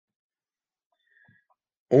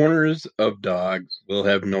Owners of dogs will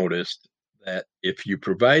have noticed that if you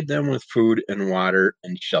provide them with food and water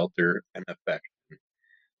and shelter and affection,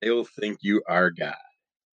 they will think you are God.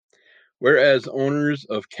 Whereas owners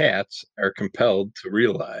of cats are compelled to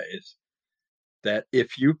realize that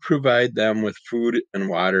if you provide them with food and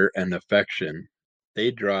water and affection,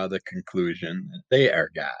 they draw the conclusion that they are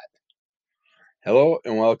God. Hello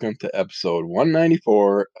and welcome to episode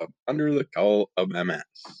 194 of Under the Cowl of MS.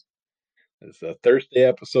 It's a Thursday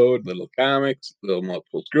episode, little comics, little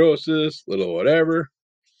multiple sclerosis, little whatever.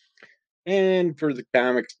 And for the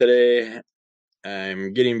comics today,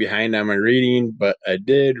 I'm getting behind on my reading, but I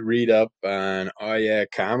did read up on Oh Yeah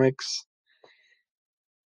Comics,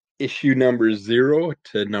 issue number 0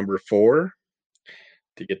 to number 4,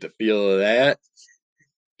 to get the feel of that.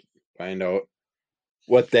 Find out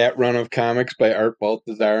what that run of comics by Art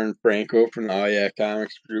Baltazar and Franco from the Oh Yeah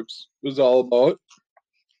Comics groups was all about.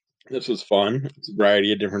 This was fun. It's a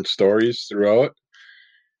variety of different stories throughout.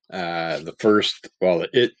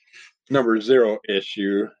 The number 0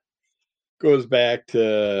 issue goes back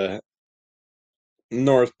to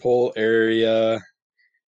North Pole area.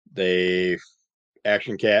 They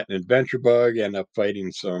Action Cat and Adventure Bug end up fighting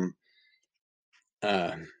some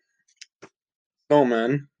uh,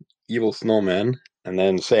 snowmen, evil snowmen, and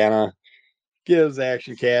then Santa gives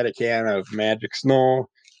Action Cat a can of magic snow.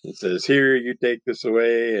 It says, "Here, you take this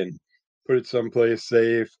away and put it someplace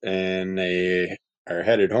safe." And they are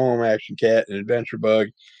headed home, Action Cat and Adventure Bug,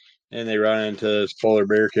 and they run into this polar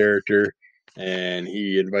bear character, and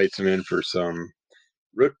he invites them in for some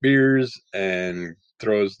root beers and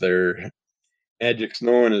throws their magic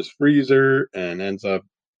snow in his freezer and ends up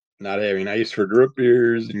not having ice for root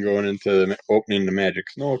beers and going into opening the magic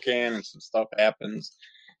snow can, and some stuff happens,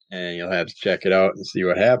 and you'll have to check it out and see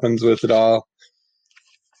what happens with it all.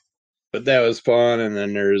 But that was fun. And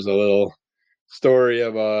then there's a little story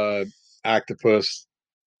of a octopus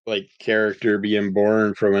like character being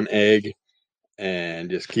born from an egg and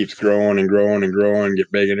just keeps growing and growing and growing,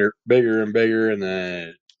 get bigger and bigger, and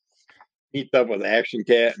then meets up with Action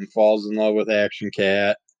Cat and falls in love with Action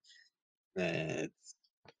Cat. And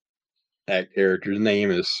that character's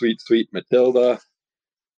name is Sweet Sweet Matilda.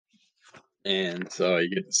 And so you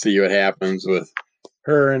get to see what happens with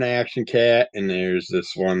her and Action Cat. And there's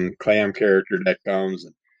this one clam character that comes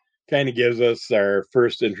and kind of gives us our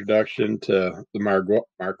first introduction to the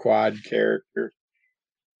Marquard character,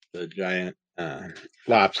 the giant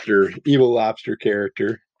evil lobster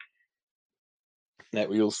character that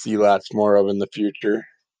we will see lots more of in the future.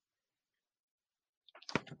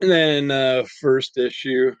 And then first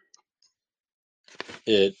issue,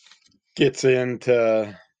 it gets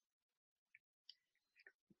into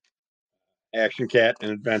Action Cat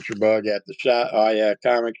and Adventure Bug at the shop. Oh yeah,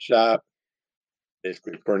 comic shop.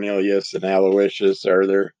 Basically, Cornelius and Aloysius are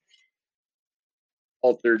their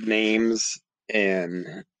altered names,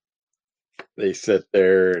 and they sit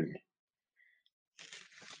there and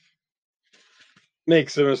make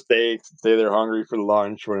some mistakes and say they're hungry for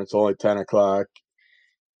lunch when it's only 10 o'clock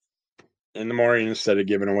in the morning instead of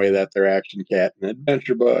giving away that they're Action Cat and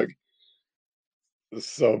Adventure Bug.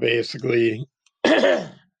 So basically,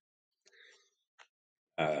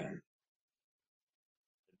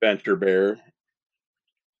 Adventure Bear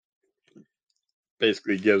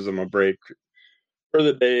basically gives them a break for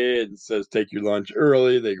the day and says, "Take your lunch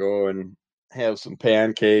early." They go and have some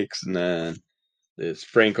pancakes, and then this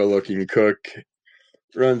Franco-looking cook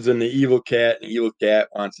runs into Evil Cat, and Evil Cat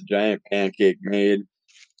wants a giant pancake made.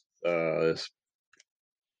 This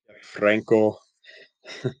Franco,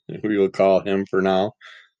 we will call him for now,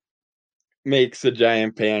 makes a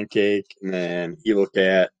giant pancake, and then Evil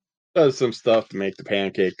Cat does some stuff to make the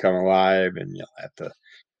pancake come alive, and you'll have to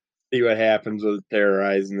see what happens with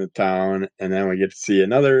terrorizing the town. And then we get to see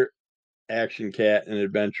another Action Cat and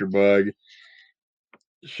Adventure Bug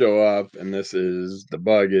show up, and the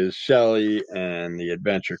bug is Shelly, and the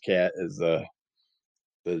Adventure Cat is the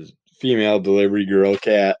female delivery girl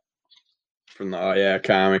cat from the Oh Yeah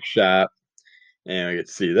comic shop. And we get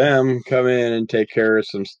to see them come in and take care of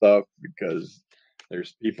some stuff because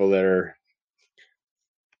there's people that are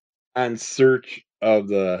on search of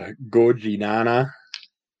the Goji Nana,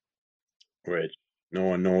 which no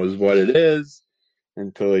one knows what it is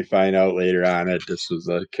until they find out later on that this was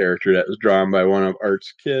a character that was drawn by one of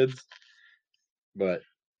Art's kids. But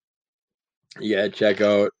you gotta check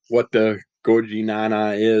out what the Goji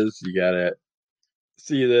Nana is. You gotta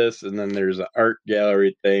see this, and then there's an art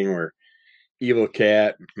gallery thing where Evil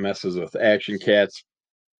Cat messes with Action Cat's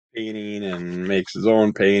painting and makes his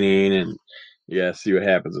own painting, and you gotta see what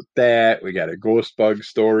happens with that. We got a Ghost Bug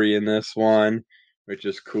story in this one, which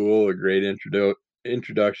is cool, a great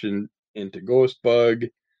introduction into Ghostbug,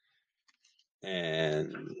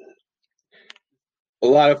 and a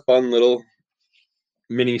lot of fun little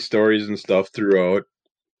mini stories and stuff throughout.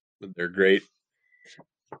 They're great,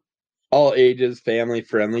 all ages, family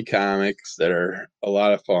friendly comics that are a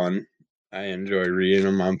lot of fun. I enjoy reading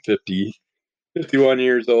them. I'm 51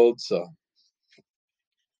 years old, so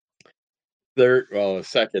the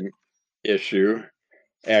second issue,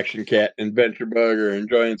 Action Cat and Adventure Bug are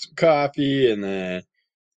enjoying some coffee, and then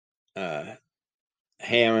uh,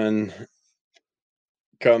 Hammond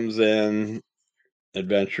comes in,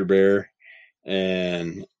 Adventure Bear,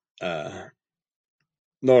 and uh,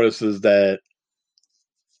 notices that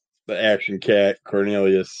the Action Cat,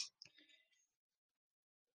 Cornelius,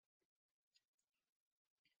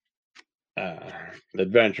 uh, the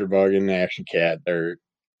Adventure Bug and the Action Cat, they're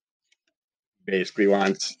basically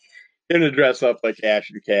wants him to dress up like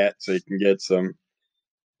Action Cat so he can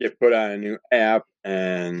get put on a new app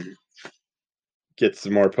and get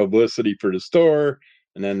some more publicity for the store.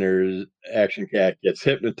 And then there's Action Cat gets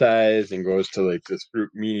hypnotized and goes to like this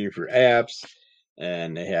group meeting for apps.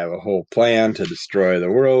 And they have a whole plan to destroy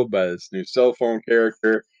the world by this new cell phone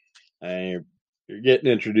character. And you're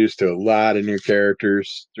getting introduced to a lot of new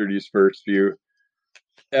characters through these first few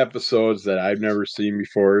episodes that I've never seen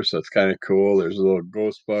before. So it's kind of cool. There's a little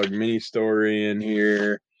Ghost Bug mini story in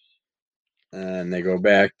here. And they go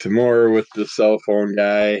back to more with the cell phone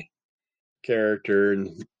guy character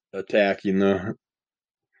and attacking the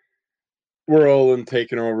world and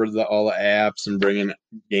taking over all the apps and bringing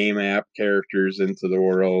game app characters into the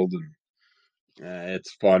world. And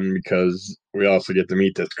it's fun because we also get to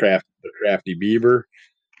meet the crafty beaver,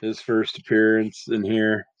 his first appearance in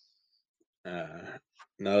here. Uh,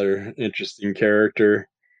 Another interesting character.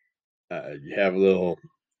 You have a little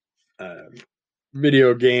uh,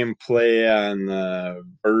 video game play on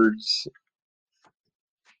birds.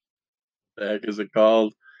 What the heck is it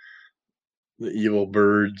called? The Evil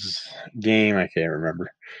Birds game. I can't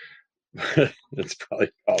remember. It's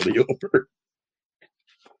probably called Evil Bird.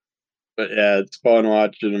 But yeah, it's fun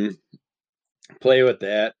watching them play with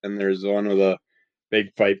that. And there's one with a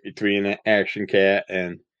big fight between Action Cat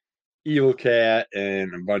and Evil Cat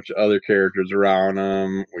and a bunch of other characters around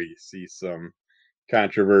them. We see some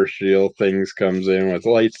controversial things comes in with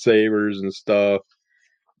lightsabers and stuff.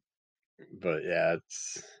 But yeah,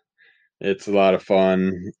 it's a lot of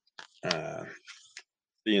fun. Uh,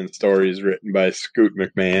 Seeing stories written by Scoot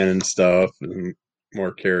McMahon and stuff, and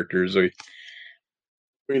more characters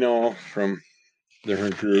we know from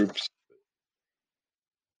different groups.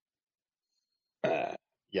 Uh,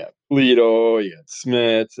 you got Leto, you got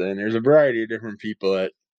Smith, and there's a variety of different people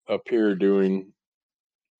that appear doing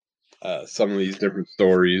some of these different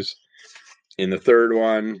stories. In the third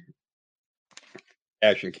one,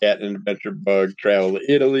 Action Cat and Adventure Bug travel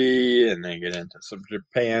to Italy, and they get into some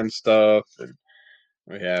Japan stuff, and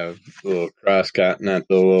we have little cross-continental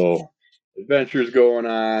little adventures going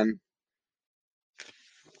on.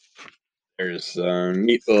 There's some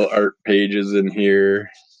neat little art pages in here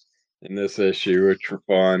in this issue, which were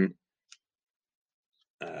fun.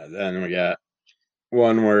 Then we got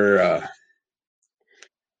one where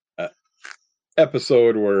uh,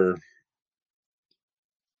 episode where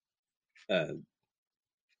uh,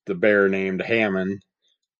 the bear named Hammond,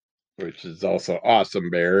 which is also Awesome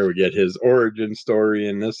Bear. We get his origin story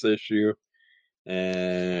in this issue,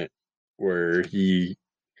 and where he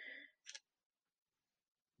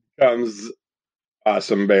becomes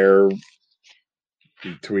Awesome Bear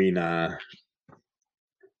between.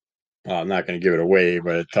 Well, I'm not going to give it away,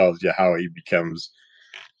 but it tells you how he becomes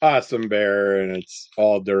Awesome Bear, and it's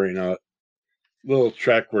all during a little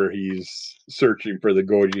trek where he's searching for the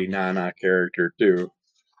Goji Nana character too.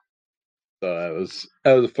 So that was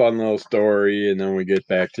a fun little story, and then we get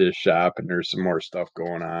back to the shop, and there's some more stuff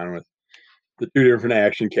going on with the two different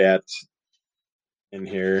Action Cats in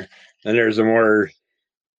here. And there's a more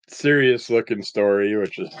serious looking story,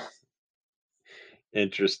 which is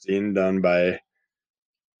interesting, done by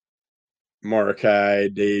Mordecai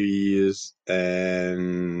Davies and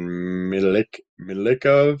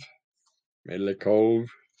Milikov.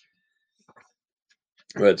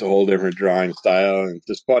 But it's a whole different drawing style, and it's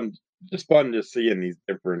just fun to see in these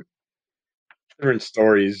different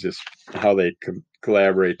stories, just how they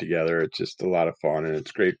collaborate together. It's just a lot of fun, and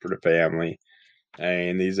it's great for the family.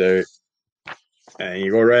 And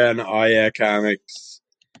you go right on the Oh Yeah Comics,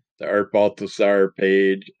 the Art Baltasar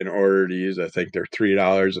page, and order these. I think they're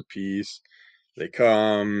 $3 a piece. They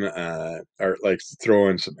come. Art likes to throw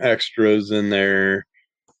in some extras in there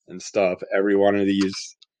and stuff. Every one of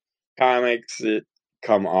these comics it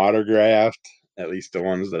come autographed, at least the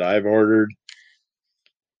ones that I've ordered.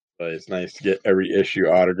 But it's nice to get every issue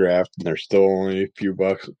autographed, and they're still only a few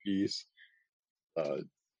bucks a piece. Uh,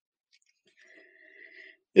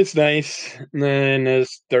 it's nice. And then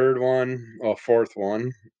this fourth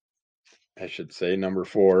one, I should say, number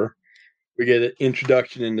 4, we get an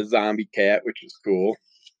introduction into Zombie Cat, which is cool.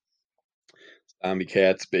 Zombie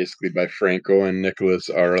Cat's basically by Franco and Nicholas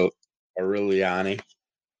Aureliani.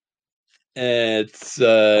 It's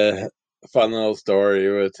a fun little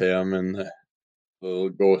story with him and the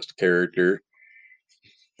little ghost character,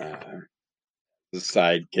 the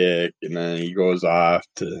sidekick, and then he goes off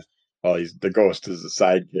to. Well, the ghost is the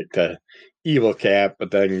sidekick to Evil Cat,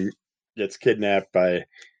 but then gets kidnapped by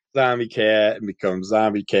Zombie Cat and becomes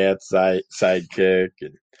Zombie Cat's sidekick,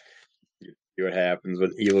 and see what happens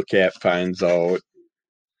when Evil Cat finds out.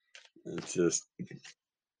 It's just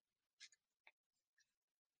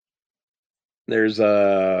there's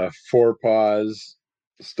a Four Paws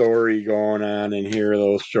story going on in here, a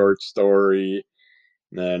little short story,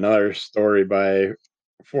 and then another story by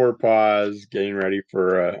Four Paws getting ready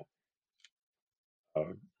for a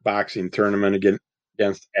boxing tournament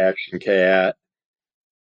against Action Cat.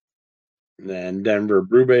 And then Denver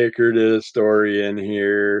Brubaker did a story in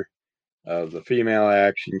here of the female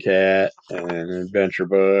Action Cat and Adventure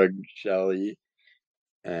Bug, Shelly.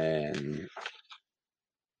 And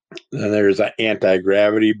then there's an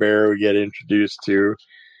anti-gravity bear we get introduced to.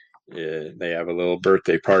 Yeah, they have a little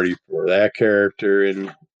birthday party for that character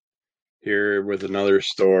in here with another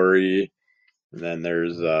story. And then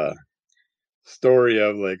there's a story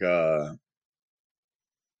of like a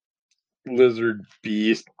lizard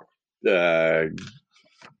beast, gooey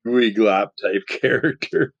glop type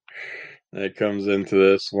character that comes into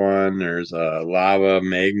this one. There's a lava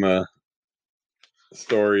magma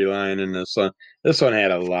storyline in this one. This one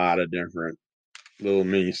had a lot of different little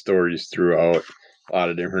mini stories throughout, a lot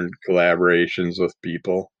of different collaborations with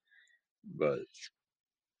people. But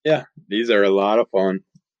yeah, these are a lot of fun.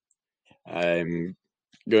 I'm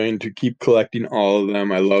going to keep collecting all of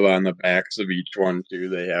them. I love on the backs of each one too.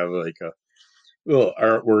 They have like a little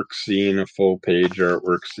artwork scene, a full page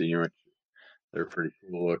artwork scene, which they're pretty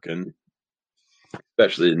cool looking.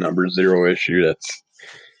 Especially the number 0 issue. That's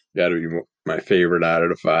got to be my favorite out of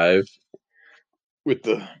the 5 with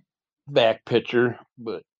the back picture.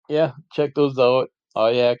 But yeah, check those out. Oh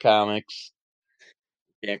yeah, comics.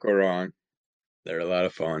 Can't go wrong. They're a lot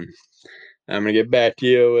of fun. I'm gonna get back to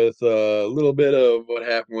you with a little bit of what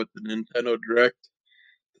happened with the Nintendo Direct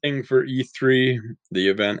thing for E3, the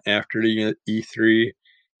event after the E3,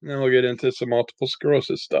 and then we'll get into some multiple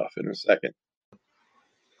sclerosis stuff in a second.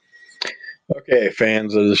 Okay,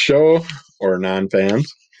 fans of the show or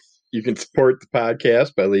non-fans, you can support the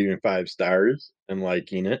podcast by leaving 5 stars and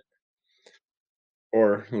liking it,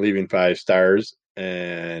 or leaving 5 stars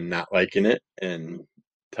and not liking it and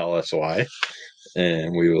tell us why,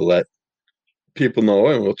 and we will let people know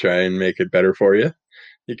and we'll try and make it better for you.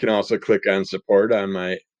 You can also click on support on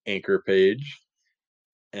my Anchor page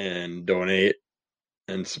and donate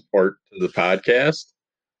and support the podcast.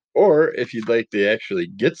 Or if you'd like to actually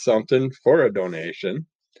get something for a donation,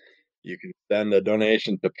 you can send a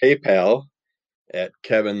donation to PayPal at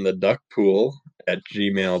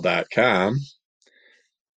kevintheduckpool@gmail.com.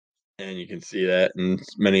 And you can see that in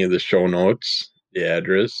many of the show notes, the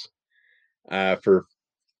address. For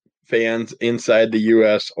fans inside the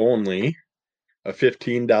U.S. only, a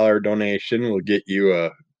 $15 donation will get you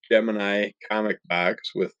a Gemini comic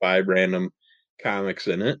box with 5 random comics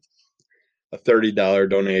in it. A $30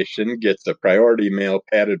 donation gets a priority mail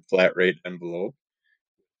padded flat rate envelope,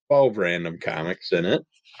 12 random comics in it.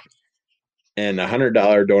 And a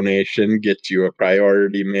 $100 donation gets you a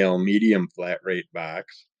priority mail medium flat rate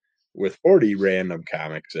box with 40 random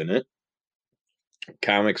comics in it.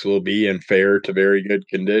 Comics will be in fair to very good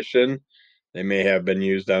condition. They may have been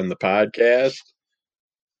used on the podcast,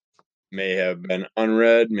 may have been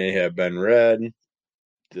unread, may have been read.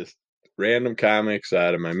 Just random comics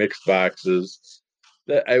out of my mixed boxes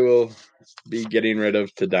that I will be getting rid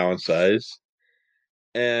of to downsize.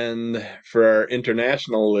 And for our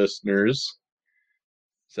international listeners,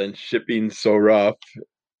 since shipping's so rough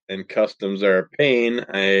and customs are a pain,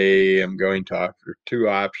 I am going to offer 2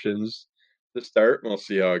 options to start, and we'll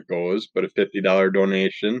see how it goes. But a $50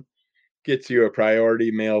 donation gets you a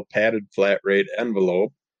priority mail padded flat rate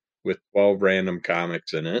envelope with 12 random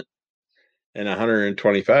comics in it. And a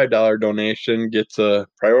 $125 donation gets a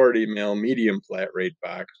priority mail medium flat rate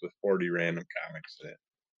box with 40 random comics in it.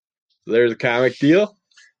 So there's a comic deal.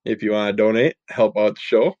 If you want to donate, help out the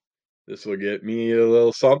show. This will get me a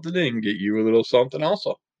little something and get you a little something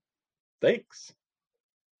also. Thanks.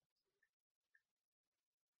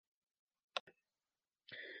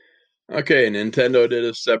 Okay, Nintendo did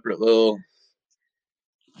a separate little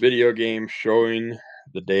video game showing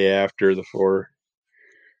the day after the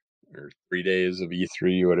 3 days of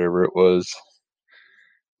E3, whatever it was.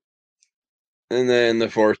 And then the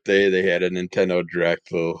fourth day, they had a Nintendo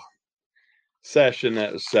Direct little session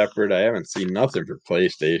that was separate. I haven't seen nothing for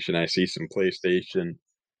PlayStation. I see some PlayStation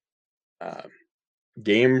uh,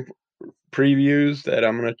 game previews that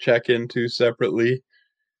I'm going to check into separately.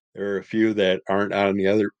 There are a few that aren't on the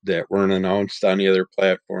other that weren't announced on the other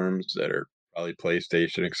platforms that are probably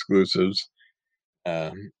PlayStation exclusives.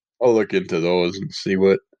 I'll look into those and see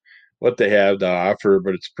what they have to offer.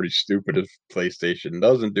 But it's pretty stupid if PlayStation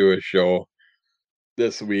doesn't do a show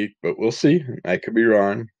this week. But we'll see. I could be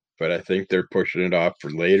wrong, but I think they're pushing it off for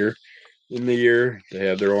later in the year to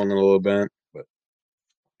have their own little event. But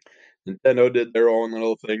Nintendo did their own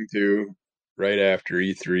little thing too, right after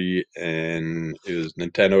E3, and it was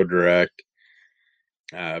Nintendo Direct.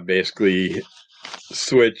 Basically,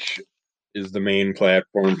 Switch is the main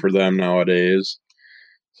platform for them nowadays.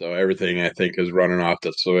 So everything I think is running off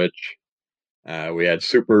the Switch. We had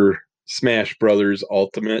Super Smash Brothers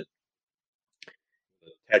Ultimate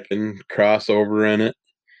Tekken crossover in it,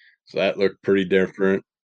 so that looked pretty different.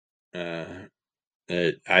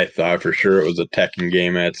 I thought for sure it was a Tekken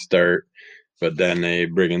game at start, but then they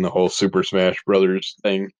bring in the whole Super Smash Brothers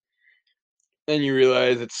thing, and you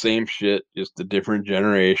realize it's same shit, just a different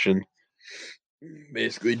generation.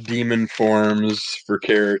 Basically, demon forms for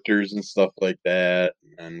characters and stuff like that,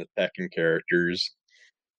 and the Tekken characters.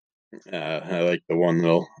 I like the one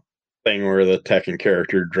little thing where the Tekken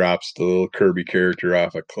character drops the little Kirby character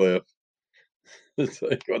off a cliff. It's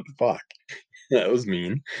like, what the fuck? That was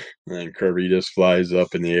mean. And then Kirby just flies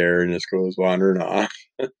up in the air and just goes wandering off.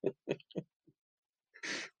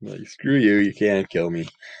 Like, screw you, you can't kill me.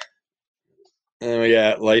 And we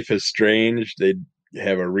got Life is Strange. They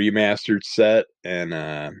have a remastered set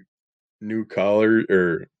and new color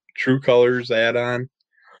or True Colors add on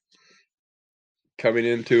coming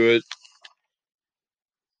into it.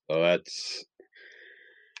 So that's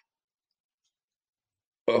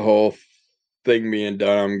a whole thing being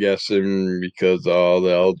done, I'm guessing, because all the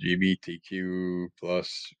LGBTQ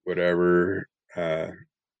plus whatever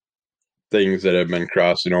things that have been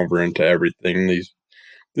crossing over into everything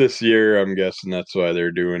this year. I'm guessing that's why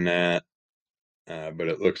they're doing that. But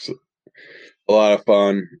it looks a lot of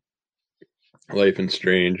fun. Life and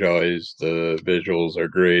Strange, always the visuals are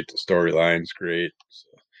great, the storyline's great. So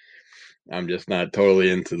I'm just not totally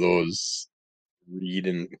into those read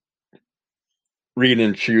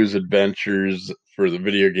and choose adventures for the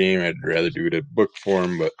video game. I'd rather do it in book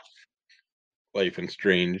form, but Life and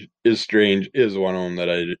Strange is one of them that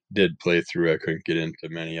I did play through. I couldn't get into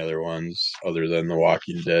many other ones other than The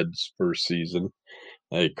Walking Dead's first season.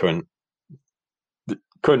 I couldn't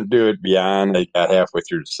do it beyond. I got halfway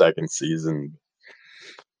through the second season.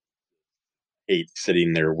 Hate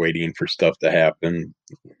sitting there waiting for stuff to happen,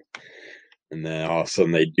 and then all of a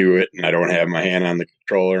sudden they do it, and I don't have my hand on the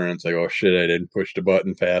controller, and it's like, oh shit, I didn't push the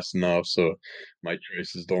button fast enough, so my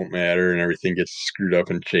choices don't matter, and everything gets screwed up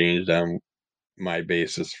and changed on my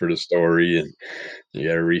basis for the story, and you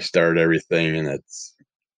got to restart everything, and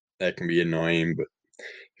that can be annoying. But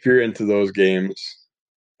if you're into those games,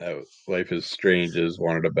 Life is Strange is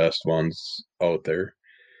one of the best ones out there.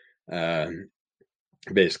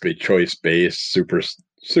 Basically, choice based,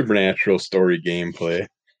 supernatural story gameplay.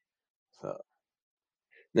 So,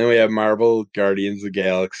 then we have Marvel Guardians of the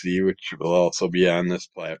Galaxy, which will also be on this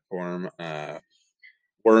platform.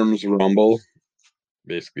 Worms Rumble,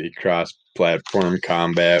 basically cross-platform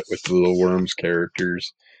combat with the little Worms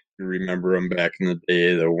characters. You remember them back in the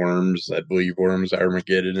day, the Worms, I believe Worms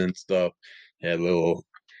Armageddon and stuff, had little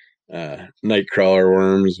Nightcrawler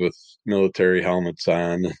worms with military helmets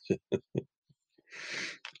on.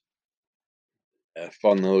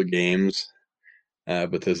 Fun little games.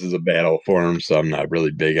 But this is a battle form, so I'm not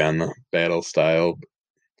really big on the battle style.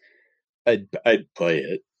 I'd play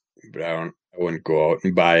it, but I wouldn't go out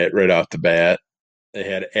and buy it right off the bat. They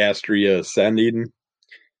had Astria Ascending,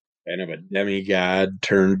 kind of a demigod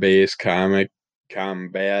turn-based comic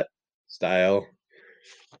combat style.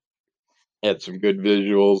 Had some good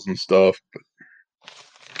visuals and stuff, but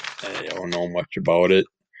I don't know much about it.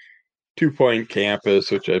 2 Point Campus,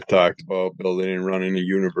 which I've talked about, building and running a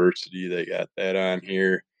university. They got that on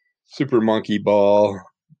here. Super Monkey Ball,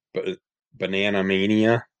 but Banana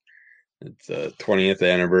Mania. It's a 20th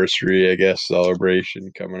anniversary, I guess,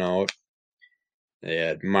 celebration coming out. They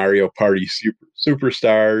had Mario Party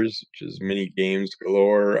Superstars, which is mini games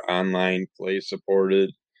galore, online play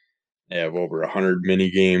supported. They have over 100 mini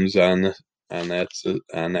games on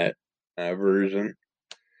that version.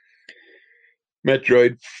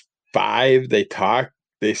 Metroid 5,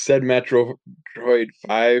 they said Metroid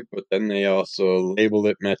 5, but then they also labeled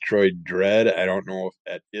it Metroid Dread. I don't know if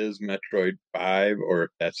that is Metroid 5 or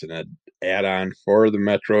if that's an add-on for the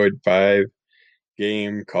Metroid 5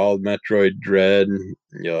 game called Metroid Dread.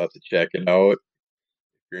 You'll have to check it out if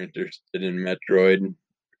you're interested in Metroid.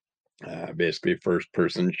 Basically,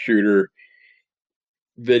 first-person shooter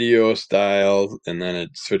video style, and then it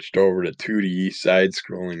switched over to 2D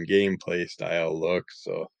side-scrolling gameplay style look.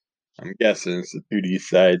 So I'm guessing it's a 2D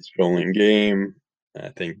side-scrolling game. I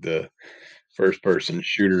think the first-person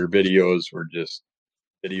shooter videos were just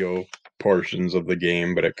video portions of the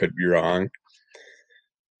game, but I could be wrong.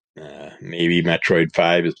 Maybe Metroid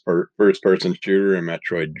 5 is first-person shooter and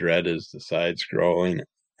Metroid Dread is the side-scrolling.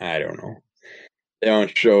 I don't know. They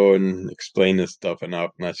don't show and explain this stuff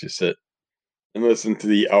enough unless you sit and listen to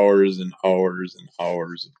the hours and hours and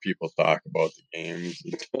hours of people talk about the games.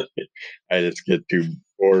 I just get too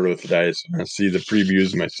bored with it. I just want to see the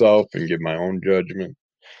previews myself and give my own judgment.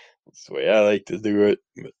 That's the way I like to do it.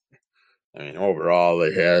 But I mean, overall,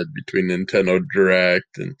 they had between Nintendo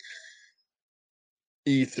Direct and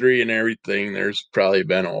E3 and everything, there's probably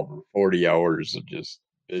been over 40 hours of just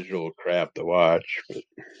visual crap to watch. But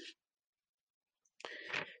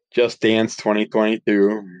Just Dance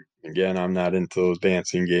 2022. Again, I'm not into those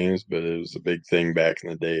dancing games, but it was a big thing back in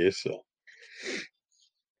the day. So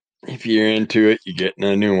if you're into it, you're getting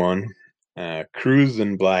a new one. Cruise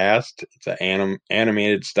and Blast. It's an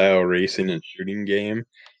animated style racing and shooting game.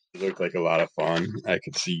 It looked like a lot of fun. I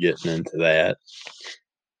could see getting into that.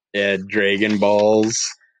 Yeah, Dragon Balls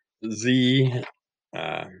Z.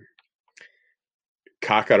 Uh,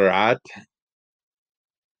 Kakarot.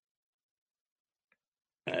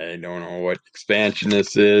 I don't know what expansion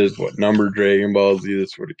this is, what number Dragon Ball Z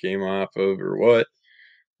this would have came off of, or what.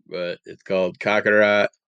 But it's called Kakarot,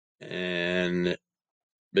 and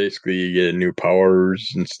basically you get new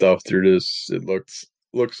powers and stuff through this. It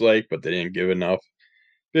looks like, but they didn't give enough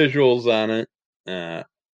visuals on it.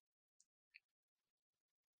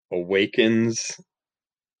 Awakens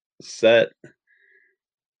set,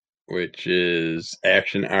 which is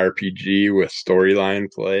action RPG with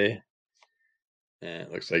storyline play, and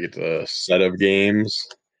it looks like it's a set of games.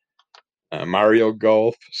 Mario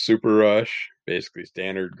Golf Super Rush, basically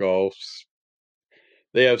standard golfs.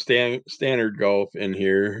 They have standard golf in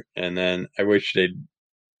here, and then I wish they'd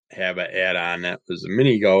have an add-on that was a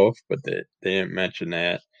mini golf, but they didn't mention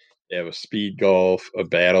that. They have a speed golf, a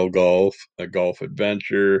battle golf, a golf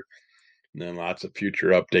adventure, and then lots of future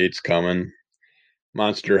updates coming.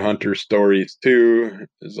 Monster Hunter Stories 2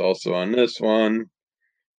 is also on this one.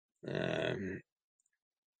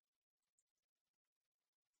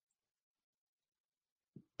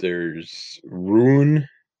 There's Rune,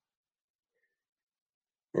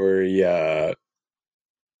 where you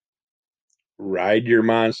ride your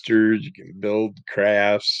monsters, you can build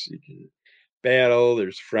crafts, you can battle.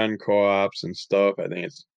 There's friend co-ops and stuff. I think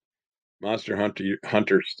it's Monster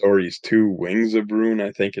Hunter Stories 2 Wings of Rune,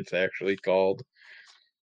 I think it's actually called.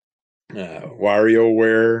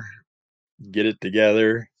 WarioWare, Get It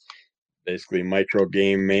Together. Basically, micro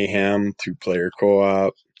game mayhem, 2-player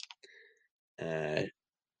co-op.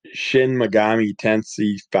 Shin Megami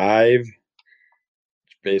Tensei 5.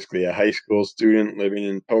 Basically, a high school student living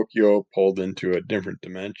in Tokyo pulled into a different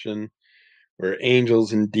dimension where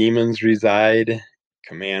angels and demons reside.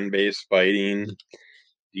 Command-based fighting,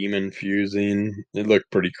 demon fusing. It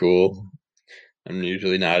looked pretty cool. I'm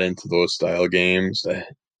usually not into those style games,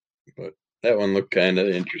 but that one looked kind of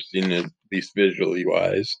interesting, at least visually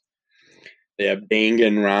wise. They have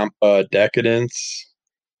Danganronpa Decadence.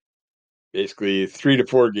 Basically, 3 to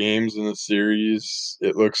 4 games in the series.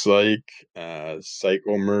 It looks like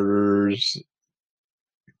Psycho Murders,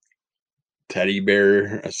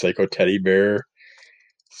 a Psycho Teddy Bear,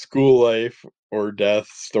 School Life or Death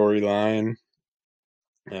storyline,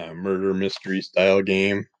 murder mystery style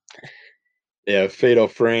game. They have Fatal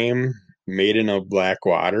Frame, Maiden of Black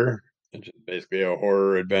Water, which is basically a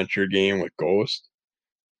horror adventure game with ghosts.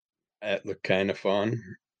 That looked kind of fun.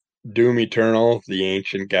 Doom Eternal, The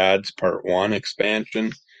Ancient Gods Part 1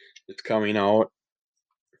 expansion. It's coming out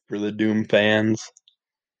for the Doom fans.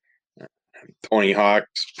 Tony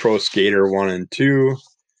Hawk's Pro Skater 1 and 2.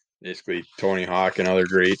 Basically, Tony Hawk and other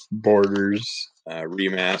great Borders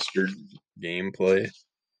remastered gameplay.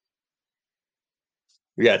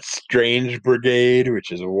 We got Strange Brigade,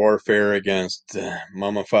 which is a warfare against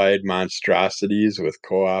mummified monstrosities with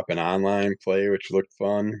co-op and online play, which looked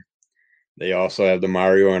fun. They also have the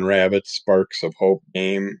Mario and Rabbids Sparks of Hope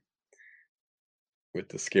game with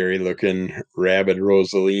the scary looking Rabbid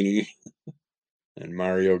Rosalini and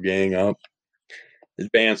Mario gang up.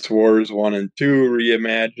 Advanced Wars 1 and 2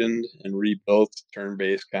 reimagined and rebuilt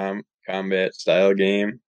turn-based combat style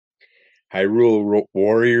game. Hyrule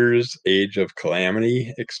Warriors Age of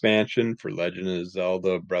Calamity expansion for Legend of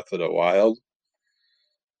Zelda Breath of the Wild.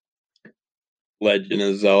 Legend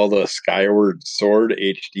of Zelda Skyward Sword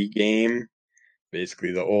HD game.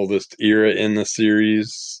 Basically, the oldest era in the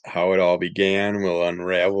series, how it all began, will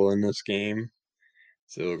unravel in this game.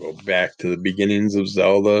 So it'll go back to the beginnings of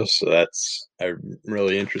Zelda. So I'm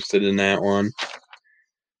really interested in that one.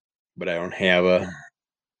 But I don't have a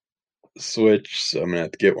Switch, so I'm gonna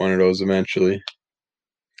have to get one of those eventually.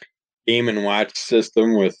 Game and Watch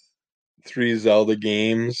system with 3 Zelda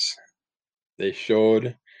games they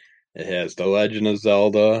showed. It has The Legend of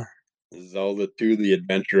Zelda, Zelda 2: The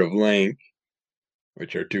Adventure of Link,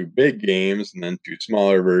 which are 2 big games, and then 2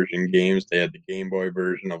 smaller version games. They had the Game Boy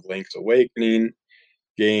version of Link's Awakening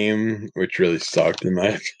game, which really sucked in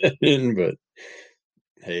my opinion, but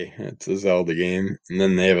hey, it's a Zelda game. And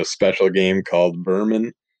then they have a special game called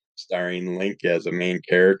Vermin, starring Link as a main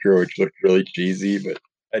character, which looked really cheesy, but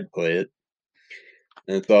I'd play it.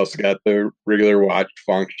 And it's also got the regular watch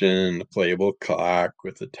function, the playable clock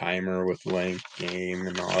with the timer with Link game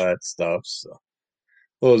and all that stuff. So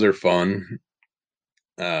those are fun.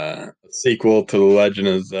 A sequel to The Legend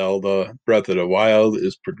of Zelda Breath of the Wild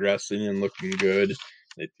is progressing and looking good.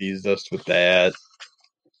 They teased us with that.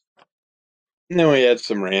 And then we had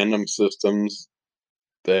some random systems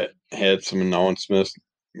that had some announcements,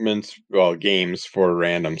 well, games for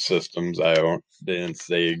random systems. Didn't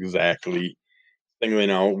say exactly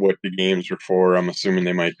singling out what the games were for. I'm assuming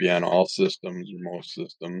they might be on all systems or most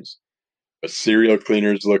systems. But Serial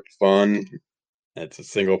Cleaners looked fun. It's a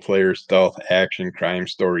single player stealth action crime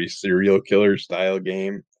story serial killer style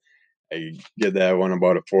game. I give that one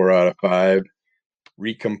about a 4 out of 5.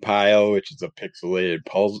 Recompile, which is a pixelated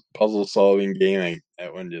puzzle solving game.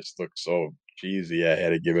 That one just looks so cheesy. I had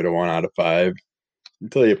to give it a 1 out of 5.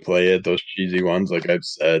 Until you play it, those cheesy ones, like I've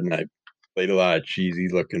said, and I played a lot of cheesy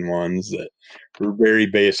looking ones that were very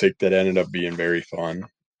basic that ended up being very fun.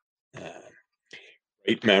 Uh,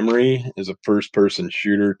 Great Memory is a first person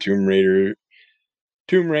shooter Tomb Raider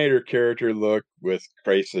character look with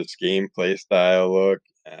Crisis gameplay style look,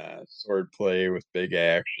 swordplay with big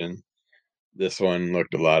action. This one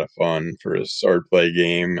looked a lot of fun for a swordplay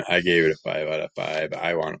game. I gave it a 5 out of 5.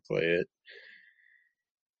 I want to play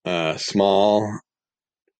it. Small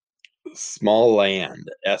Land,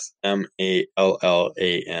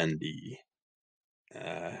 Smalland.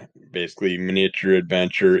 Basically, miniature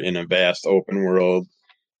adventure in a vast open world.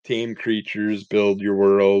 Tame creatures, build your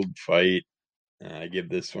world, fight. I give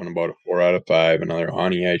this one about a 4 out of 5. Another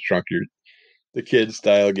Honey, I Shrunk the Kid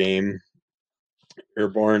style game.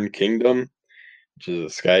 Airborne Kingdom, which is a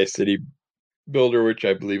Sky City builder, which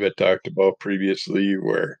I believe I talked about previously,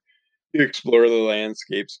 where you explore the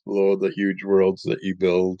landscapes below the huge worlds that you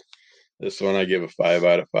build. This one I give a 5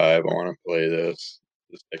 out of 5. I want to play this.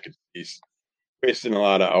 I could be wasting a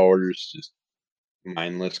lot of hours just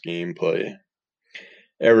mindless gameplay.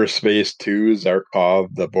 Everspace 2, Zarkov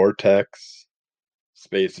the Vortex.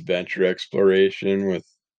 Space adventure exploration with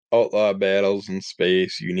outlaw battles in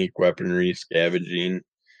space, unique weaponry, scavenging.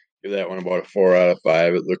 Give that one about a 4 out of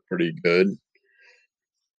 5. It looked pretty good.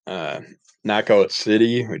 Uh, Knockout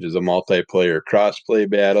City, which is a multiplayer crossplay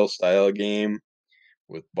battle style game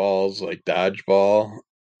with balls like dodgeball.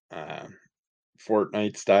 Uh,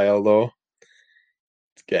 Fortnite style, though.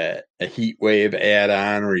 It's got a heat wave add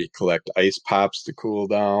on where you collect ice pops to cool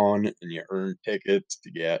down and you earn tickets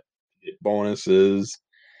to get bonuses.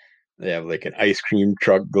 They have like an ice cream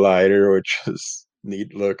truck glider, which is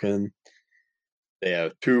neat looking. They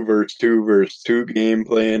have 2 versus 2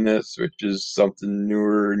 gameplay in this, which is something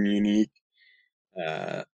newer and unique.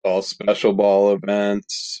 All special ball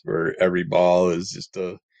events where every ball is just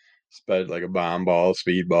like a bomb ball,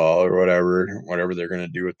 speed ball, or whatever they're going to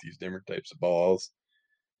do with these different types of balls.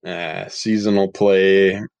 Seasonal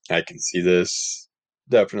play. I can see this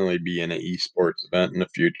definitely being an esports event in the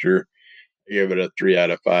future. I give it a 3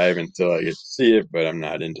 out of 5 until I get to see it, but I'm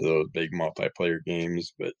not into those big multiplayer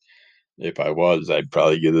games. But if I was, I'd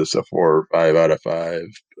probably give this a 4 or 5 out of 5.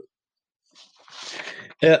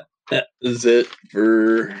 Yeah, that is it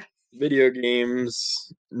for video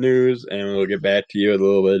games news, and we'll get back to you with a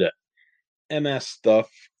little bit of MS stuff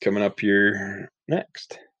coming up here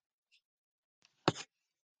next.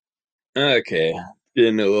 Okay, get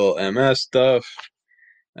into a little MS stuff.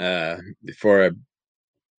 Before I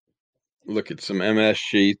look at some MS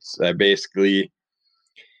sheets, I mentioned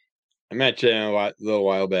a little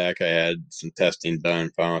while back I had some testing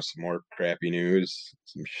done, found some more crappy news,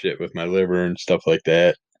 some shit with my liver and stuff like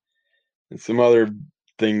that, and some other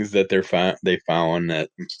things that they found that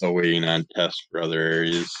I'm still waiting on tests for other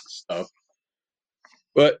areas and stuff.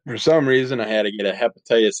 But for some reason, I had to get a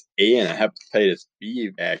hepatitis A and a hepatitis B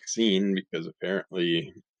vaccine because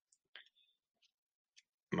apparently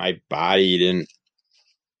my body didn't.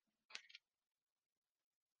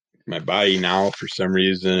 My body now, for some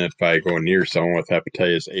reason, if I go near someone with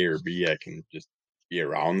hepatitis A or B, I can just be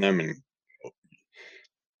around them and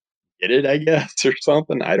get it, I guess, or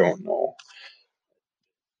something. I don't know.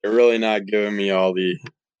 They're really not giving me all the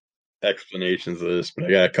explanations of this, but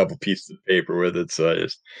I got a couple pieces of paper with it, so I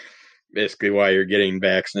just basically why you're getting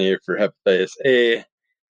vaccinated for hepatitis A.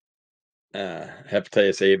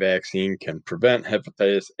 Hepatitis A vaccine can prevent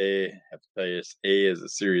hepatitis A. Hepatitis A is a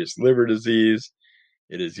serious liver disease.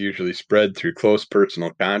 It is usually spread through close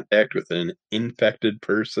personal contact with an infected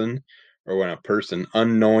person or when a person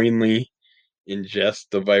unknowingly ingests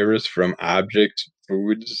the virus from objects,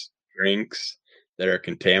 foods, drinks that are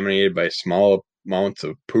contaminated by small amounts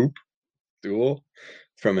of poop, stool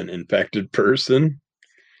from an infected person.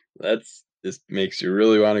 That's just makes you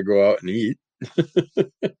really want to go out and eat.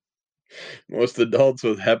 Most adults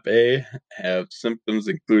with Hep A have symptoms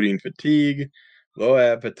including fatigue, low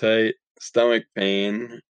appetite, stomach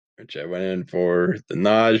pain, which I went in for, the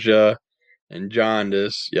nausea, and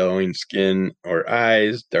jaundice, yellowing skin or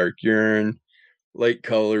eyes, dark urine,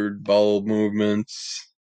 light-colored bowel movements.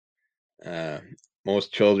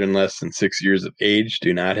 Most children less than 6 years of age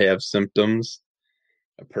do not have symptoms.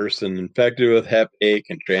 A person infected with Hep A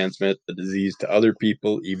can transmit the disease to other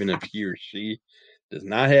people even if he or she does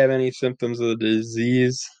not have any symptoms of the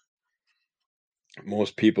disease.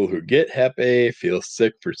 Most people who get Hep A feel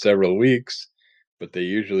sick for several weeks, but they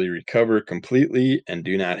usually recover completely and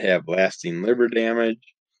do not have lasting liver damage.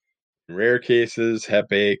 In rare cases,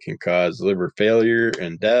 Hep A can cause liver failure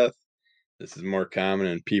and death. This is more common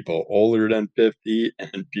in people older than 50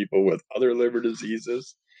 and people with other liver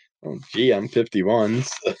diseases. Oh, gee, I'm 51.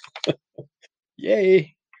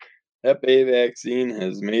 Yay! Hep A vaccine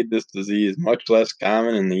has made this disease much less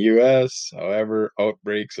common in the U.S. However,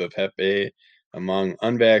 outbreaks of Hep A among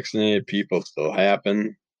unvaccinated people still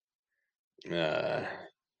happen. And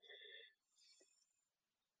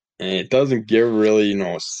it doesn't give really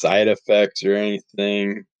no side effects or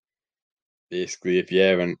anything. Basically, if you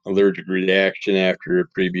have an allergic reaction after a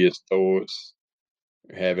previous dose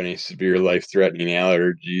or have any severe life-threatening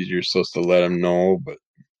allergies, you're supposed to let them know, but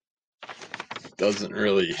it doesn't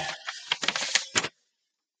really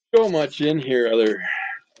show much in here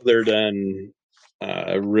other than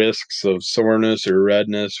risks of soreness or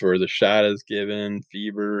redness where the shot is given,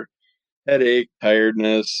 fever, headache,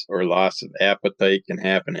 tiredness, or loss of appetite can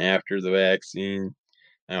happen after the vaccine.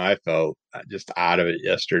 Now, I felt just out of it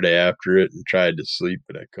yesterday after it and tried to sleep,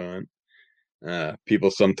 but I couldn't. People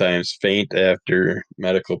sometimes faint after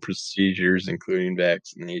medical procedures, including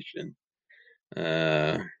vaccination.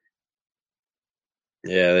 Uh,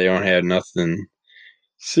 yeah, they don't have nothing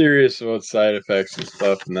serious about side effects and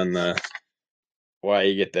stuff. And then why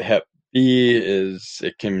you get the Hep B is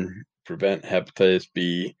it can prevent hepatitis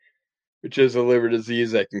B, which is a liver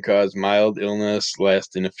disease that can cause mild illness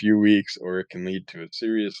lasting a few weeks, or it can lead to a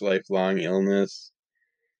serious lifelong illness.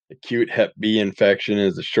 Acute Hep B infection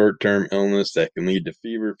is a short-term illness that can lead to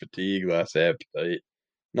fever, fatigue, loss of appetite,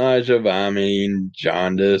 nausea, vomiting,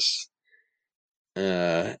 jaundice,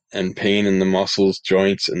 and pain in the muscles,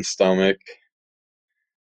 joints, and stomach.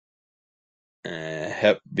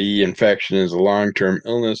 Hep B infection is a long-term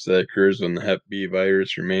illness that occurs when the Hep B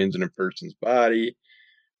virus remains in a person's body.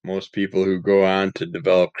 Most people who go on to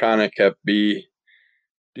develop chronic Hep B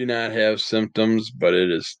do not have symptoms, but it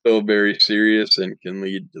is still very serious and can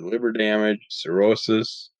lead to liver damage,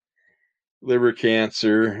 cirrhosis, liver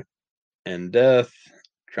cancer, and death.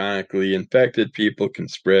 Chronically infected people can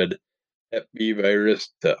spread Hep B virus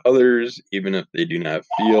to others even if they do not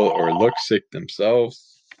feel or look sick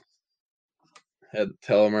themselves. Had the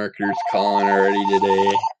telemarketers calling already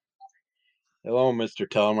today. Hello, Mr.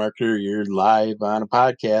 Telemarketer. You're live on a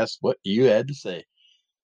podcast. What you had to say?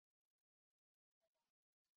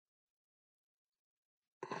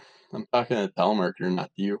 I'm talking to the telemarketer,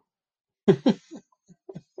 not to you.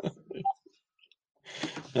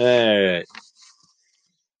 All right.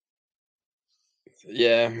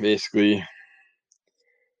 Yeah, basically,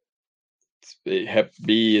 Hep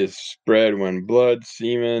B is spread when blood,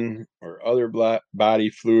 semen, or other body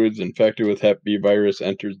fluids infected with Hep B virus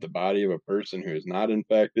enters the body of a person who is not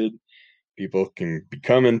infected. People can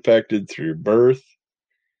become infected through birth,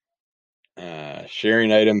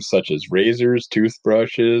 sharing items such as razors,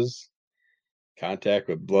 toothbrushes, contact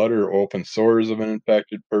with blood or open sores of an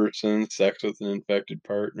infected person, sex with an infected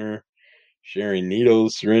partner, sharing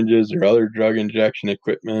needles, syringes, or other drug injection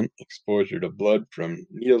equipment, exposure to blood from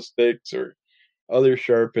needle sticks or other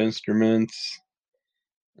sharp instruments.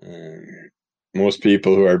 Um, Most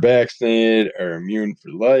people who are vaccinated are immune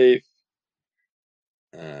for life.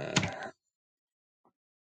 Uh,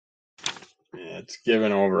 it's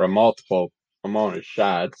given over a multiple amount of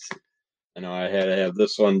shots. I know I had to have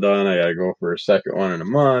this one done. I got to go for a second one in a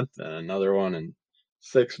month and another one in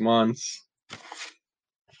 6 months.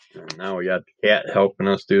 And now we got the cat helping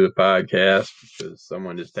us do the podcast because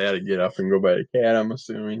someone just had to get up and go by the cat, I'm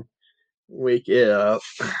assuming. Wake it up.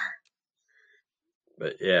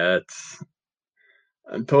 But yeah,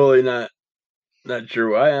 I'm totally not sure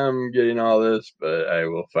why I'm getting all this, but I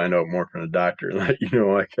will find out more from the doctor and let you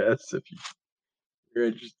know, I guess, if you're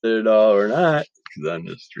interested at all or not, because I'm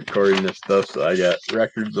just recording this stuff, so I got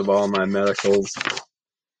records of all my medicals.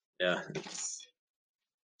 Yeah,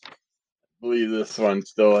 I believe this one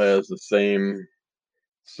still has the same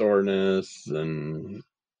soreness and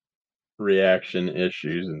reaction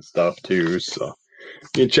issues and stuff too, so you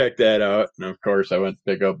can check that out. And of course, I went to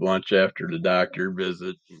pick up lunch after the doctor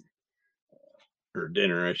visit, or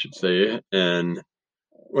dinner, I should say, and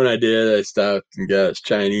when I did, I stopped and got us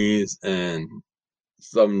Chinese, and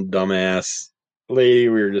some dumbass lady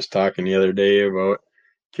we were just talking the other day about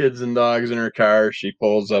kids and dogs in her car. She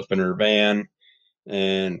pulls up in her van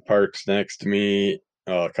and parks next to me,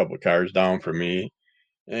 a couple of cars down from me,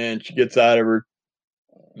 and she gets out of her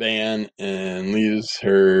van and leaves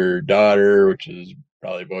her daughter, which is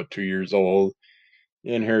probably about 2 years old,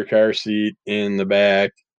 in her car seat in the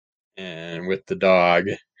back and with the dog.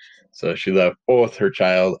 So she left both her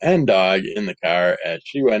child and dog in the car as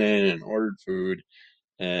she went in and ordered food.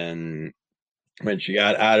 And when she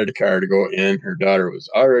got out of the car to go in, her daughter was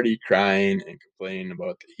already crying and complaining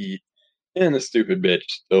about the heat. And the stupid bitch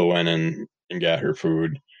still went in and got her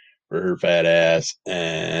food for her fat ass.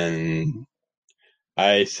 And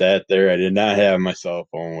I sat there. I did not have my cell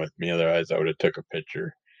phone with me, otherwise I would have took a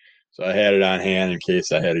picture. So I had it on hand in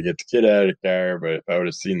case I had to get the kid out of the car. But if I would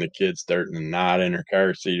have seen the kid starting to nod in her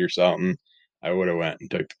car seat or something, I would have went and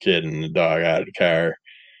took the kid and the dog out of the car.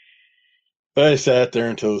 But I sat there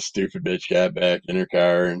until the stupid bitch got back in her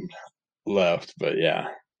car and left. But yeah,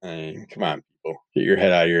 I mean, come on, people, get your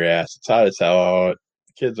head out of your ass. It's hot as hell out.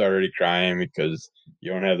 The kid's already crying because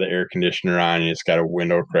you don't have the air conditioner on. You just got a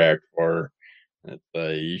window cracked for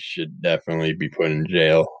her. You should definitely be put in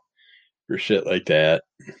jail for shit like that.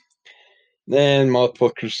 Then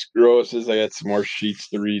multiple sclerosis. I got some more sheets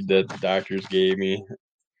to read that the doctors gave me.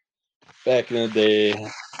 Back in the day,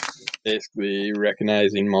 basically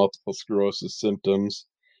recognizing multiple sclerosis symptoms.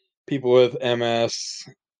 People with MS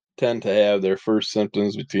tend to have their first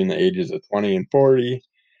symptoms between the ages of 20 and 40.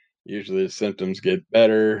 Usually the symptoms get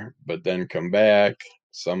better, but then come back.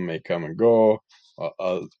 Some may come and go,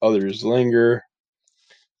 others linger.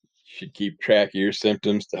 You should keep track of your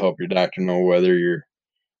symptoms to help your doctor know whether your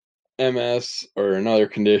MS or another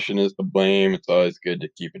condition is to blame. It's always good to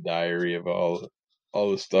keep a diary of all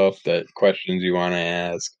the stuff, that questions you want to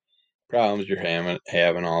ask, problems you're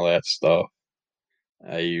having, all that stuff.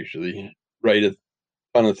 I usually write a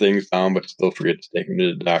ton of things down, but still forget to take them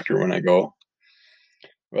to the doctor when I go.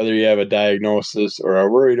 Whether you have a diagnosis or are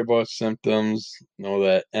worried about symptoms, know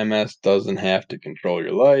that MS doesn't have to control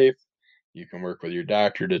your life. You can work with your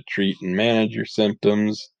doctor to treat and manage your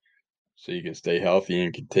symptoms so you can stay healthy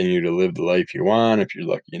and continue to live the life you want if you're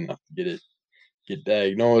lucky enough to get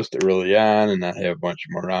diagnosed early on and not have a bunch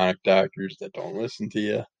of moronic doctors that don't listen to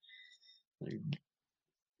you.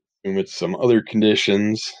 And with some other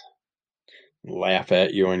conditions, laugh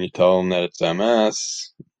at you when you tell them that it's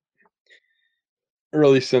MS.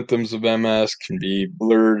 Early symptoms of MS can be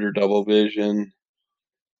blurred or double vision,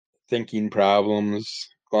 thinking problems,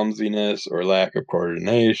 clumsiness or lack of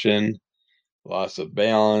coordination, loss of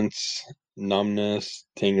balance, numbness,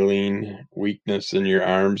 tingling, weakness in your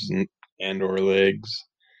arms and or legs.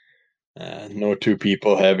 No two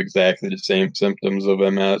people have exactly the same symptoms of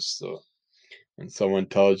MS. So when someone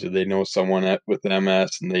tells you they know someone with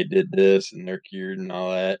MS and they did this and they're cured and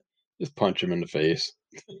all that, just punch them in the face.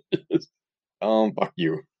 Fuck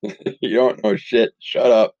you. You don't know shit.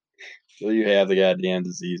 Shut up. Till you have the goddamn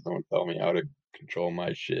disease, don't tell me how to control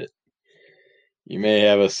my shit. You may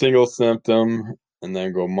have a single symptom and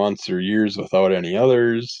then go months or years without any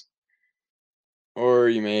others. Or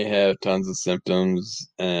you may have tons of symptoms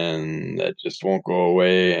and that just won't go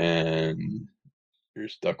away and you're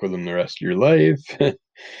stuck with them the rest of your life.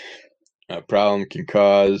 A problem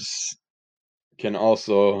can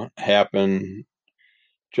also happen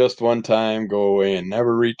just one time, go away and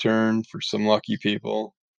never return for some lucky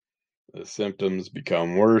people. The symptoms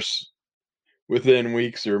become worse within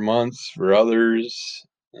weeks or months for others.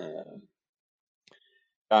 Uh,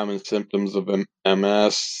 Common symptoms of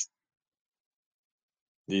MS.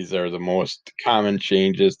 These are the most common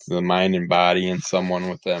changes to the mind and body in someone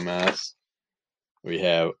with MS. We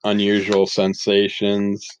have unusual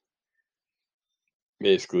sensations.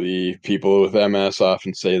 Basically, people with MS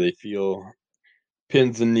often say they feel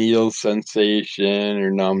pins and needles sensation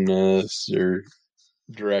or numbness or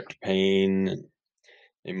direct pain.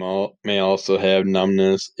 They may also have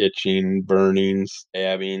numbness, itching, burning,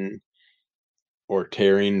 stabbing, or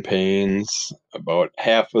tearing pains. About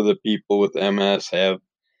half of the people with MS have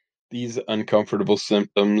these uncomfortable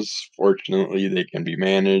symptoms. Fortunately, they can be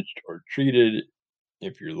managed or treated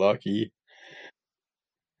if you're lucky.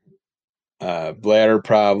 Bladder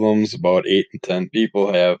problems. About 8 in 10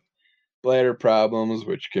 people have bladder problems,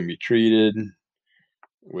 which can be treated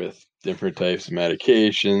with different types of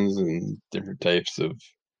medications and different types of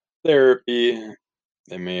therapy.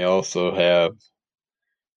 They may also have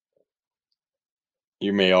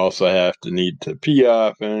You may also have to need to pee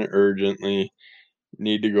often, urgently,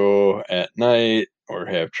 need to go at night, or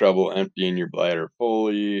have trouble emptying your bladder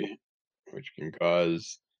fully, which can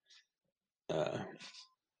cause uh,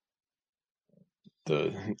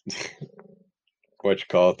 the what you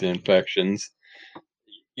call it, the infections,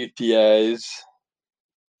 UTIs,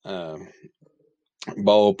 um,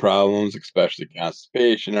 bowel problems, especially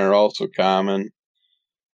constipation, are also common.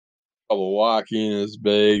 Trouble walking is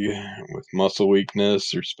big, with muscle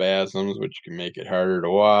weakness or spasms, which can make it harder to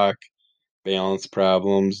walk. Balance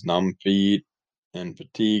problems, numb feet, and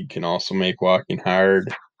fatigue can also make walking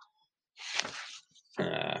hard.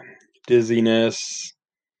 Uh, Dizziness.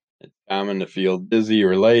 It's common to feel dizzy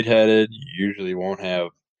or lightheaded. You usually won't have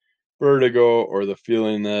vertigo or the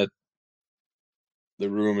feeling that the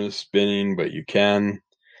room is spinning, but you can.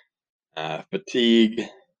 Fatigue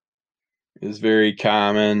is very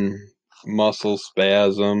common. Muscle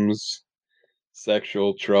spasms,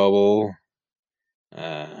 sexual trouble,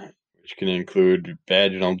 which can include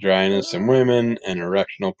vaginal dryness in women and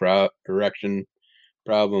erection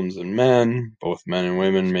problems in men. Both men and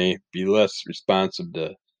women may be less responsive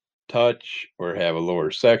to touch or have a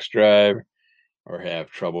lower sex drive or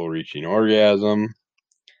have trouble reaching orgasm.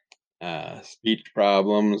 Speech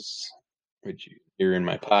problems, which you hear in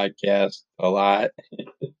my podcast a lot,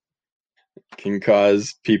 can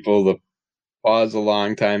cause people to pause a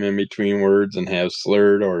long time in between words and have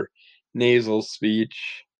slurred or nasal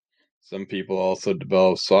speech. Some people also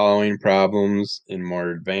develop swallowing problems in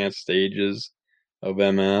more advanced stages of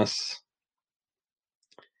MS.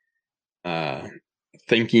 Uh,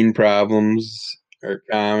 Thinking problems are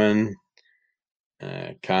common.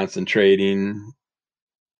 Concentrating,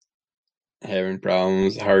 having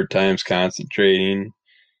problems, hard times concentrating,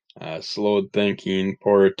 slowed thinking,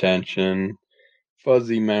 poor attention,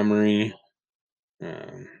 fuzzy memory.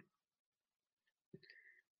 Um,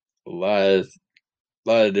 a lot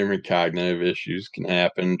of different cognitive issues can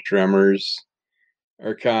happen. Tremors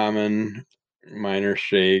are common. Minor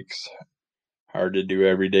shakes, hard to do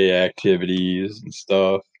everyday activities and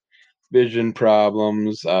stuff. Vision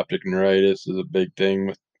problems, optic neuritis is a big thing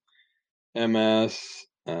with MS.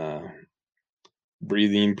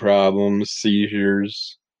 Breathing problems,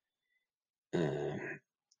 seizures, uh,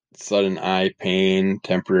 sudden eye pain,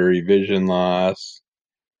 temporary vision loss,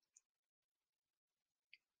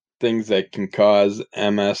 things that can cause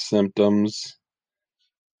MS symptoms.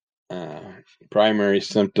 Uh, Primary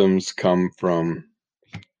symptoms come from.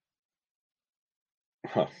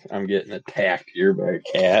 I'm getting attacked here by a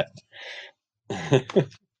cat.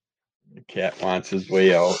 The cat wants his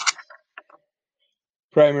way out.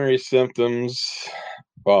 Primary symptoms.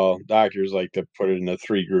 Well, doctors like to put it into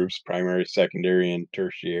three groups: primary, secondary, and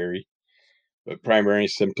tertiary. But primary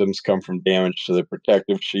symptoms come from damage to the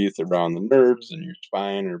protective sheath around the nerves in your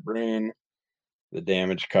spine or brain. The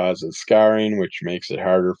damage causes scarring, which makes it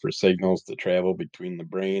harder for signals to travel between the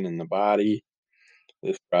brain and the body.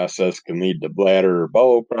 This process can lead to bladder or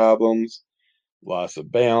bowel problems, loss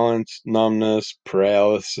of balance, numbness,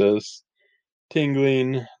 paralysis,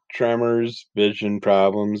 tingling, tremors, vision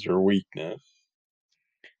problems, or weakness.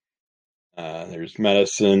 There's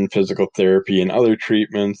medicine, physical therapy, and other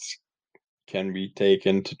treatments can be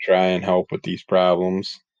taken to try and help with these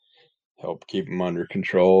problems, help keep them under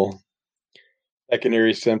control.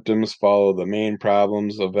 Secondary symptoms follow the main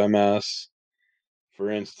problems of MS. For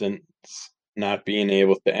instance, not being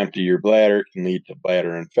able to empty your bladder can lead to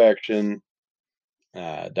bladder infection.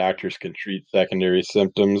 Doctors can treat secondary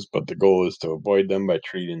symptoms, but the goal is to avoid them by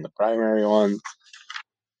treating the primary ones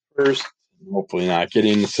first, hopefully not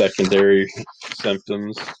getting the secondary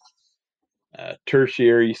symptoms.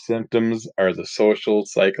 Tertiary symptoms are the social,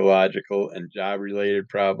 psychological, and job related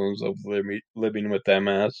problems of living with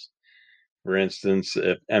MS. For instance,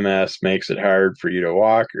 if MS makes it hard for you to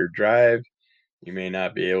walk or drive, you may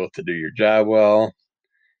not be able to do your job well.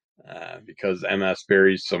 Because MS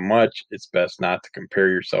varies so much, it's best not to compare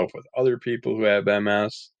yourself with other people who have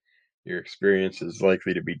MS. Your experience is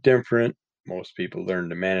likely to be different. Most people learn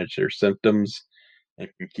to manage their symptoms and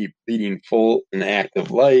can keep leading full and active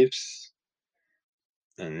lives.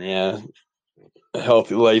 And yeah, a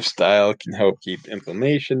healthy lifestyle can help keep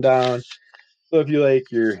inflammation down. So if you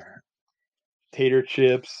like your tater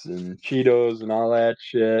chips and Cheetos and all that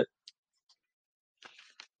shit,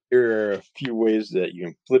 here are a few ways that you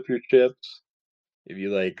can flip your chips. If you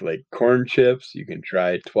like corn chips, you can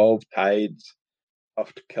try 12 Tides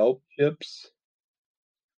puffed kelp chips.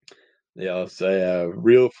 They also have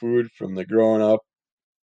real food from the growing up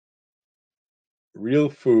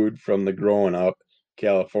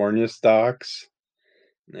California stocks.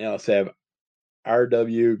 They also have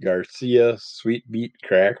R.W. Garcia sweet beet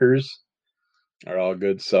crackers. Are all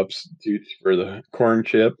good substitutes for the corn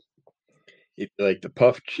chip. If you like the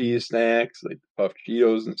puffed cheese snacks, like the puffed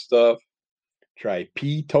Cheetos and stuff, try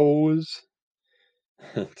P-Toes.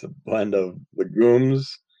 It's a blend of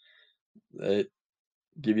legumes that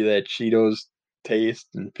give you that Cheetos taste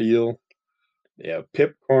and feel. They have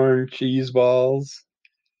pipcorn cheese balls,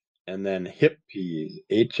 and then hip peas,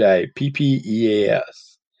 HIPPEAS.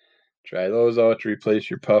 Try those out to replace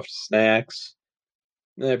your puffed snacks.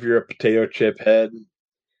 And if you're a potato chip head,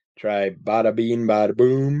 try Bada Bean Bada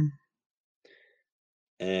Boom.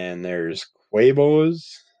 And there's Quabos.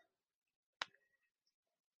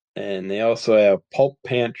 And they also have Pulp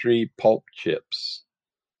Pantry Pulp Chips.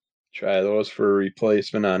 Try those for a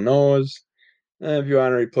replacement on those. And if you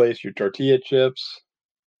want to replace your tortilla chips,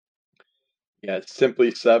 you got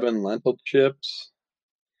Simply 7 lentil chips.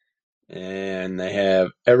 And they have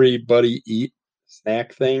Everybody Eat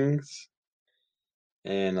snack things.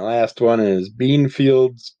 And the last one is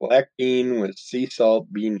Beanfields Black Bean with Sea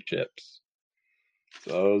Salt Bean Chips.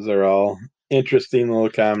 So those are all interesting little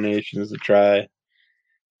combinations to try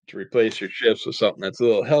to replace your chips with something that's a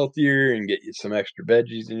little healthier and get you some extra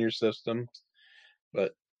veggies in your system.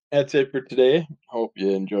 But that's it for today. Hope you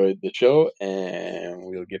enjoyed the show, and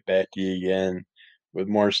we'll get back to you again with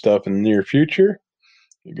more stuff in the near future.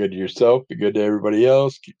 Be good to yourself, be good to everybody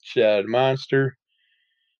else. Keep the shit out of the monster.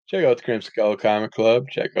 Check out the Crimson Skull Comic Club.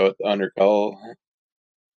 Check out the Under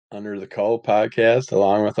the Cull podcast,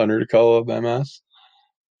 along with Under the Cull of MS.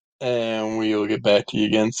 And we'll get back to you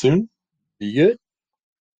again soon. Be good.